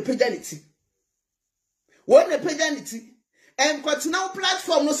hu on the paganity. What the paganity? And got now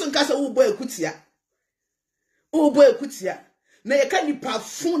platform no son kasa wo boy kutia. O boy kutia. Na ye ka nipa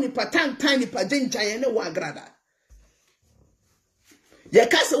fun nipa tantan nipa denjan ne wa Agradaa. Ye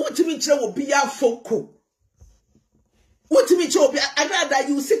kasa wotimi kire wo bia foko. Wotimi kire obi Agradaa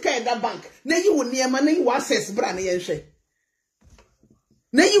you sika e da bank. Na yi wo niema na yi wo access bra na ye nhwe.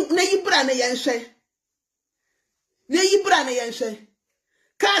 Na yi bra na ye nhwe. Na yi bra na ye nhwe.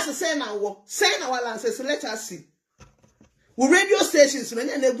 Kasa say na balance let us see. We radio stations no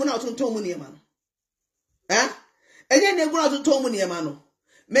na egu na otonton mu niema no. Enye na egu na otonton mu niema no.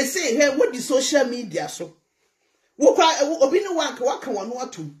 Me say hey what the social media so. Obi no waka wano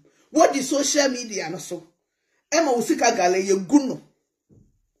atum. What the social media no so. Ema usika gale ye guno.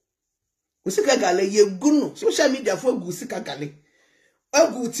 Usika gale ye guno. Social media for usika gale.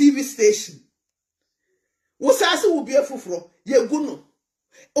 Agu TV station. Usase wo bia foforo ye guno.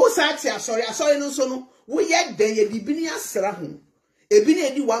 Usate asori no so no. Wo ye den ye bibini asra ho. Ebini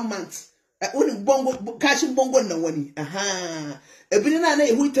edi 1 month. Oni bongo cash bongo na wani. Aha. Ebini na na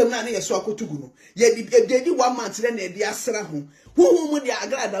ehu item na na yeso akotugu no. Ye di 1 month then na edi asra ho. Hu mu di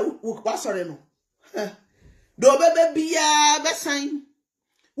Agraada wa sore no. Do bebe bia be sign.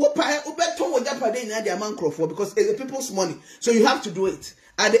 Wo pa ubeton wo japade na dia man crofo because it's the people's money. So you have to do it.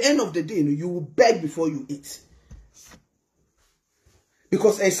 At the end of the day, you will beg before you eat.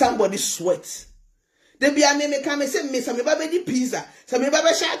 Because somebody sweats. They be a me come say me some baby di pizza, some baby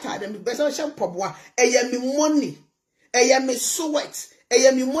shata, them be so sham pobwa. Me money, me sweat,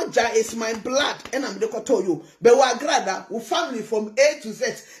 me moja is my blood, and I'm the tell you. But we Agraada, we family from A to Z.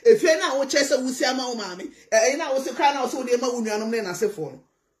 If you now chase we see ama umami, you know we say cry now so they ma unu anom na say for.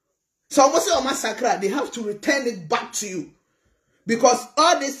 So almost say massacre, they have to return it back to you. Because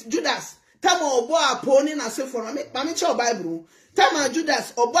all this Judas, tama obo aponi na say for me cho Bible. Tama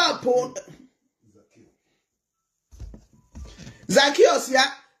Judas obo apon Zacchaeus ya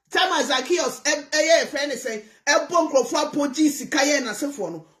tama Zacchaeus friend say ebon krofo apoji sikaye na say for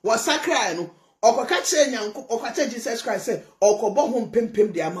no was sacred no okoka kire nyanko okoka Jesus Christ say okobo ho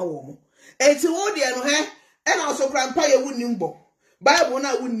pempem de ama wo mo enti wo de no he e na so krampa ye wunnim bo Bible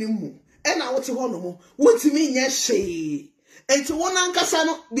na wunnim mu e na wote ho no mo wotimi nya hye. Enti wona nkasa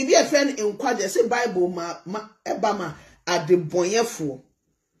no bibi efe no enkwaje say Bible ma eba ma adebonyefo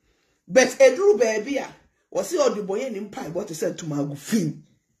but eduru baby a wo say odebonye ni mpai but say tumagu fin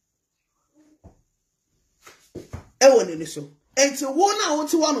e woni ni so enti wona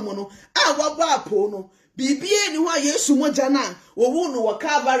wote wono mo no a waba apo no bibi eni ho a Yesu moja na wo wu no wo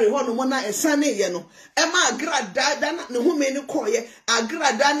Calvary ho no mo na esane ye no e ma Agraada da na ne ho me ni koye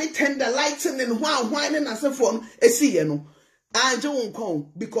Agraada ni tender light ne ho ahwan ne nasefo no esi ye no and you won't come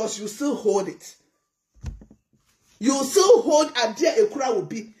because you still hold it. You still hold a dear a crowd will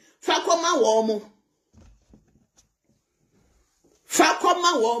be Fakoma womo.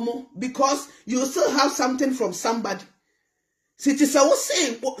 Fakoma womo because you still have something from somebody. City so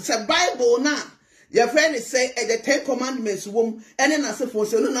saying the Bible now. Your friend is say the 10 commandments wom and then as if for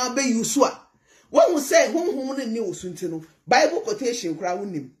so now be you swa. One will say whom new suntino Bible quotation crowd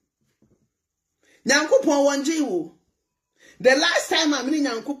him. Nyankopon one jiwo. The last time I'm in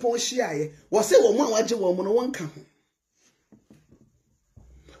Yankupon Shia was say one waje woman one ka ho.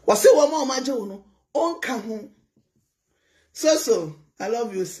 Was say one more majo no on ka ho. So I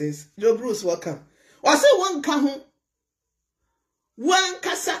love you sis. Joe Bruce welcome. Was say one ka ho. One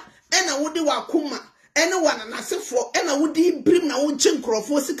kasa ena wodi wakuma ena wana nasefo ena wodi brim na won chin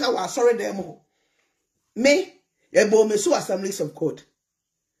krofo sika wa sorry dem ho. Me yebo me so Assemblies of God.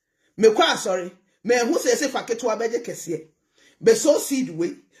 Me kwa sorry. Me hu se faketo abeje kese. Beso seed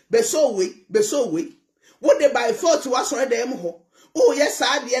way, beso way. What they by fault to us already them ho. Oh yes,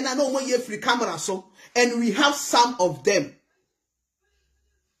 I and I know more ye free camera so, and we have some of them.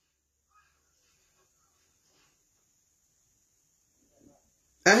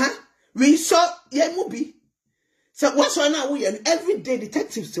 We saw ye movie. So what's on now we and everyday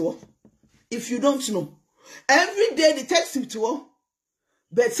detectives to if you don't know. Everyday detective to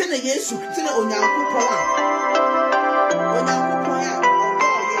but send a yes to Onyanko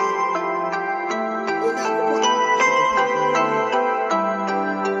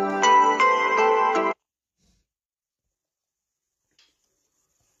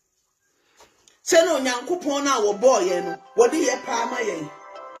Say no Nyankopon na wo boy ye no wode ye pa ma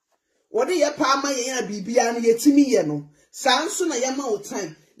ye na bibia no yetimi ye no sanso na ye ma wo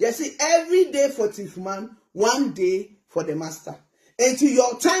time you see every day for thief man 1 day for the master until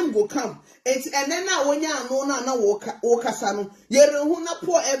your time will come and then now when you know na wo kasa no ye rehu na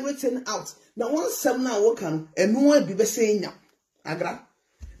pour everything out na one sem na wo kan enu abi be say nya agra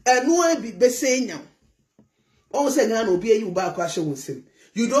enu abi be say nya o say na obi ayi ba akwa hye wo sem.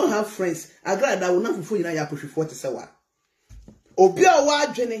 You don't have friends. Agraada will not fulfill you na push 40 sewa. Obi o wa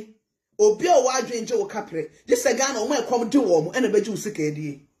adwene nje wo kapre. This again o ma come do wo mo na beji usika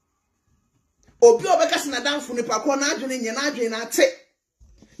edi. Obi o beka sina danfo ni pakro na adwene nye na adwene na ate.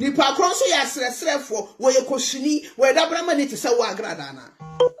 Ni pakro so ya sresrefo wo ye koshini wo dabra ma ni te se wo Agraada na.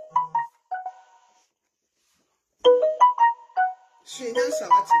 Swenyansa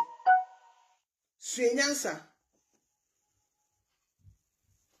wati. Swenyansa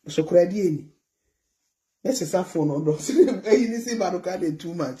so kredi eni ese safo no do eyi ni si baruka dey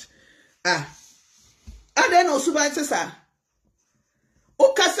too much and then osuba tesa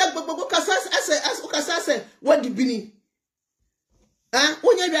o kasa ase what the bini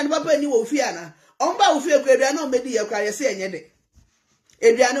onya aduane papa ni wo fi ana omba wo fi ekura aduane o medi ye kura ye se enye de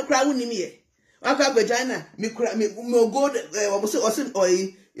aduane kura wonimi ye aka gbajana mi kura mi go o se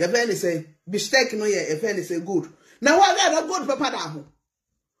oyi ye fe ni say mistake no ye fe ni say good Now what got a good papa down?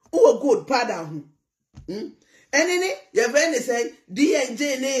 Oh, good pada hu. Enini ye friend say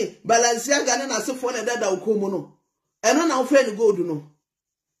DNJ ne Balenciaga na asefo na dada okomu no. Eno na friend gold no.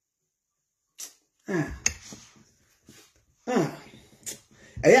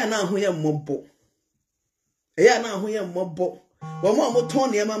 Eya na ho ye mmobbo. Eya na ho ye mmobbo. Wo mo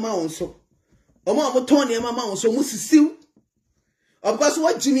ton ne mama won so. Wo mo ton ne mama won so mu sisiw. Of course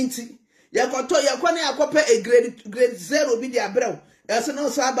what Gyimi yakoto yakwane yakope a grade 0 bi dia brew. Ese no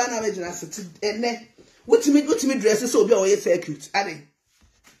so aba na magina sete ene. Wotimi dress say obi a wo circuit. Ade.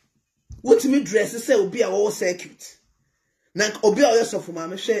 Wotimi dress say obi a wo circuit. Na obi a wo sofo ma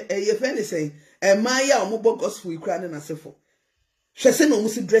me hwe ye friend say e man ya ombo gospel ikura ne nasefo. Hwe say no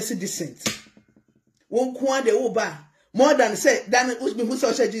musi dress decent. Won ko ade wo ba more than say than me who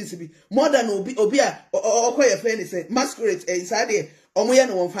social jeans bi more than obi a okoye friend say masquerade inside omo ye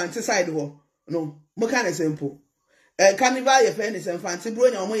no won fancy side ho no mo kan simple carnival ye friend say fancy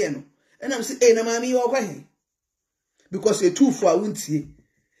bro nya omo ye no and am say na mami yo kwa he because e too for wuntie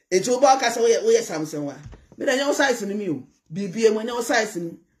e to ba ka say we Samsonwaa me da nya size ni mi o bibie mo nya size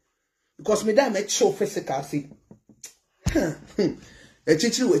ni because me da me show physical say e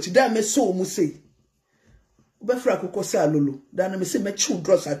chichiri we chi da me so mu say Befra kokosa lolo dana me se me chu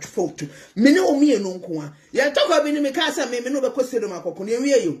dross at fault me ne omi enu nko a ye tokwa bi ni me ka sa me no be kosere makoko ne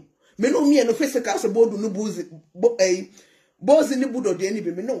wie yo me no omi enu physical so bodu no buzi bozi ni budo de ni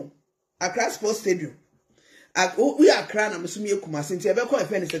be me no Accra Sports Stadium we Accra na me so me ekuma senti e be ko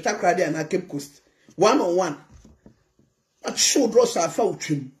efe ni se takra de na Cape Coast 1-on-1 at chu dross at fault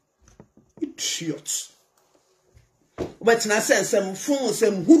idiot but na sense am fun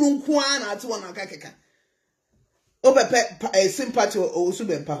sem huru nko a na ate wona kakeka Obepe sympathy osu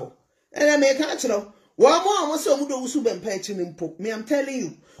bempa ho. And me ka chiro. Wa mo so mu do usu bempa echi mpo. Me am telling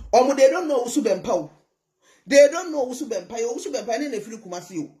you. They don't know usu bempa o. They don't know usu bempa. Usu bempa ne na firi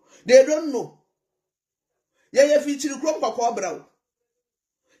kumasi o. They don't know. Ye fi chiri krom kwakwa bra o.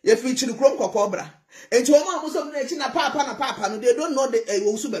 Ye fi chiri krom kwakwa bra. Enti o mo so mu na echi na papa no they don't know the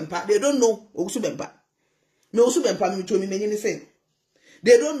usu bempa. They don't know usu bempa. Me usu bempa me to me menyi ni say.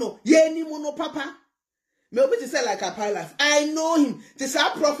 They don't know. Ye ni mo no papa. Me obi to say like a pilot. I know him. This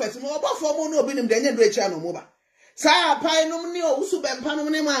our prophet. No oba for mo no obi nim de nya do echa no mo ba. Sa pai no ni o usu bempa no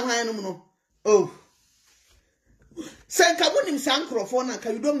ne ma hwan no no. Oh. Say ka mo nim san crofo na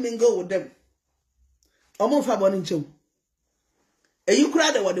ka you don't mingle with them. Omo fa boni nchew. E you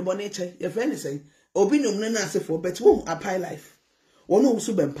cry the what the boni che. Your friend is say obi nim no na asefo but wo a pai life. Wo no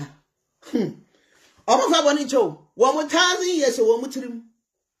usu bempa. Omo fa boni nchew. Wo mo 1,000 years wo mo tirim.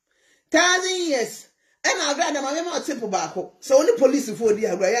 1,000 years. And Agraada my mama temple back. So only police for the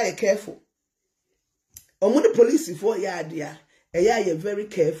Agraada careful. Only police for ya dear. You very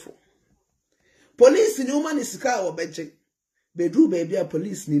careful. Police in human is car or bedje. Bedru baby a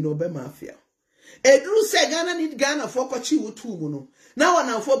police ni no be mafia. Edru say Ghana need Ghana for kochi utu muno. Now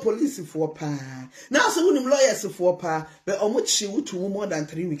one for police for pa. Now so unim lawyers for pa. But omuchi utu more than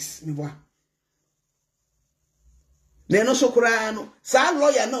 3 weeks. Miwa. Neno sokurano. Sa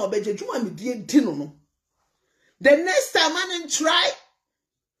lawyer na obeje juma mi die dino no. The next time man and try,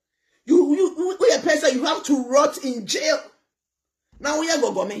 you a person you have to rot in jail. Now we are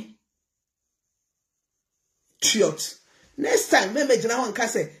go me. Chiot. Next time, me jina wan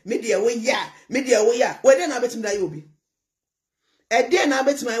kase media we ya. We then abetim da yobi. E then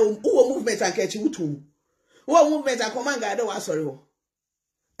abetim my who movement and catch wutum. Who movement and command guide wa sorry ho.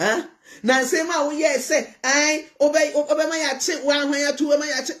 Huh? Na say ma we yes say I obey my yache 1 ya 2 my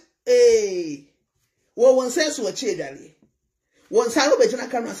yache. Eh. Wo won sense wo chi dale won saro be jina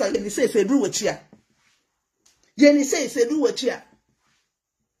camera so ye ni say du wo chi a ye ni say du wo chi a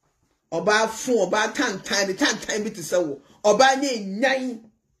oba fun oba tantan bi ti se wo oba nya nyan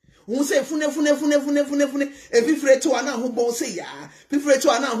won say fune e fifre to ana ho bon say ya fifre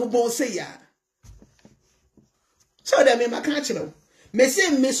to ana ho bon say ya so dem me maka kire me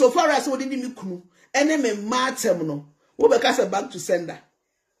say me so far as wo di mi kunu ene me matem no wo be ka say back to sender.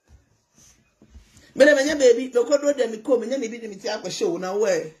 Mena menya baby, the code road and me come, and then be the Tiako show. Now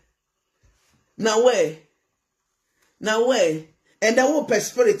where? And the whoop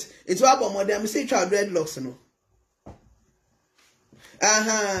spirit, it's about more than say child dreadlocks, no.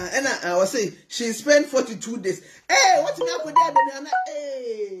 And I was saying, she spent 42 days. Hey, what's up with that?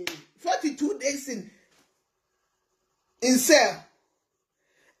 Hey, 42 days in cell.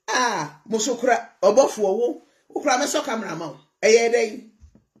 Mosokra, above wo, who cram a so camera mount. Day.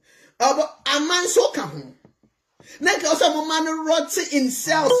 Obo aman so ka ho na ka so mo man rot in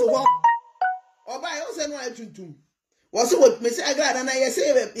cells wo oba e o se no atuntum wo se wo me se Agraada na ye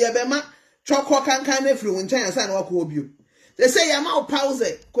se ye be ma Choko kankan na free wonchen ansa na wako obio. They say yama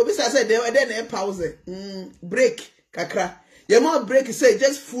pause. Kobisa say they na pause. Break kakra. Yama break say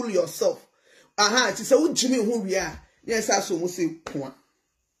just fool yourself. Aha, ti say wo Jimmy hu wi a. Yes aso mo say kwa.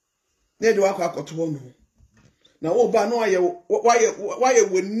 Na de wako akoto no. Na wo ba no why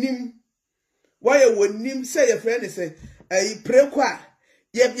wonim. Why wonim say your friend say pray kwa.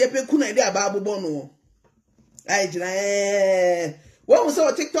 Ye pe kuna ide aba abobọ no. Ai jina When we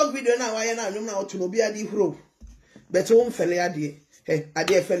saw TikTok video now, I know you know to be a deep rope. But home fell idea. Hey,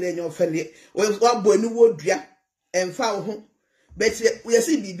 idea fell in your fell. Well, one boy new word, and foul home. But we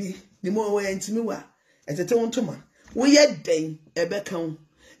see BB, the more way into me. As a tone to man, we had day a beckon.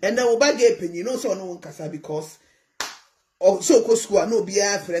 And then we bag aping, you know, so no one casa because so close school, no be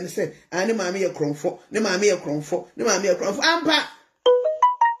a friend said, and the mammy a cron for, the mammy a cron for, the mammy a cron for, ampa.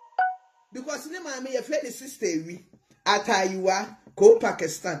 Because the mammy a friend sister, we Atayua. Go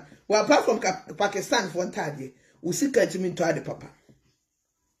Pakistan. Well, apart from Pakistan for one time, we see can't mean to the papa.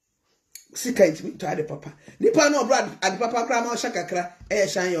 See can't mean to the papa. Nipa no brad and papa grandma shakakra,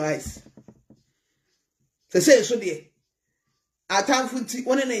 shine your eyes. They say so dear. At time for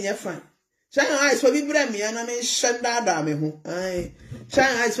one in your fine. Shine your eyes for me, Bremmy, and I mean Shanda Dame home. Aye,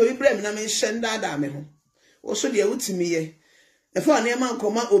 shine eyes for me, Bremmy, and I mean Shanda Dame home. Or so dear, what's me? If one near man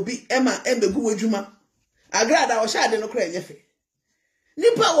come out, be Emma and the good Juma. Agraada was shad in a crane.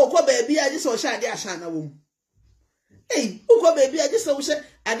 Nipa woko baby I just saw shade ashana wom. Hey, woko baby I just saw shade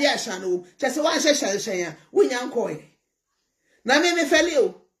ade ashana wom. Just one share we nyanko. Na me fele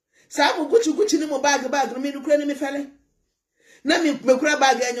o. Sa mo guchi ni mo bag no me nukura ni me fele. Na me kura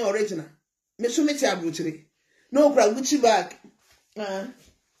bag anya original. Me so me ti abrochire. No kura guchi bag.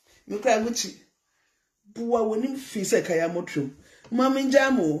 Me kura guchi. Buwa woni fi se kaya motrum. Mama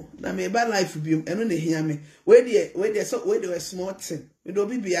njamo na me ba life biom eno na hia me we dey so we dey small thing me do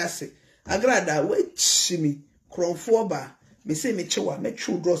bi ase Agraada we chimi kronfo ba me say me chewa me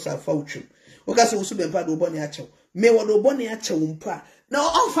chu dross afa utwem o ka se wo so be mpa do boni achew me wo do boni achew mpa na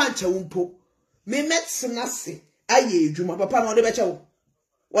on fa achew mpo me metsena se aye edwuma papa na wo de be chew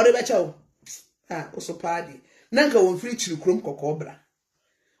o so paadi nanka won free chiri krom kokobra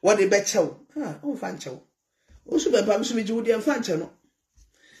wo de be chew on fa achew Osu be pam so me jiwudi amfa nche no.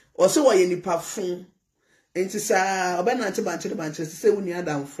 O se wo ye nipa fun. Enti sa obenante banche se wuni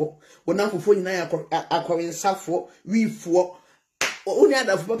adamfo. Wonamfofo nyina ya akwensafo, wifo. Wuni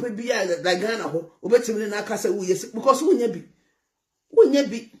adamfo papa bia da Ghana ho. Obetimi na aka se wo yes because wunya bi. Wunya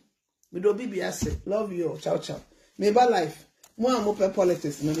bi. Me do bi ase. Love you. Ciao ciao. Me ba life. Mo am pe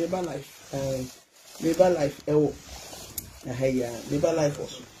politics me ba life. Me ba life ewo. Ya me ba life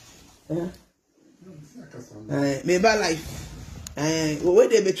also. Me ba life. We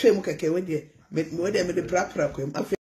dey betray mu keke we dey me dey pra kwem.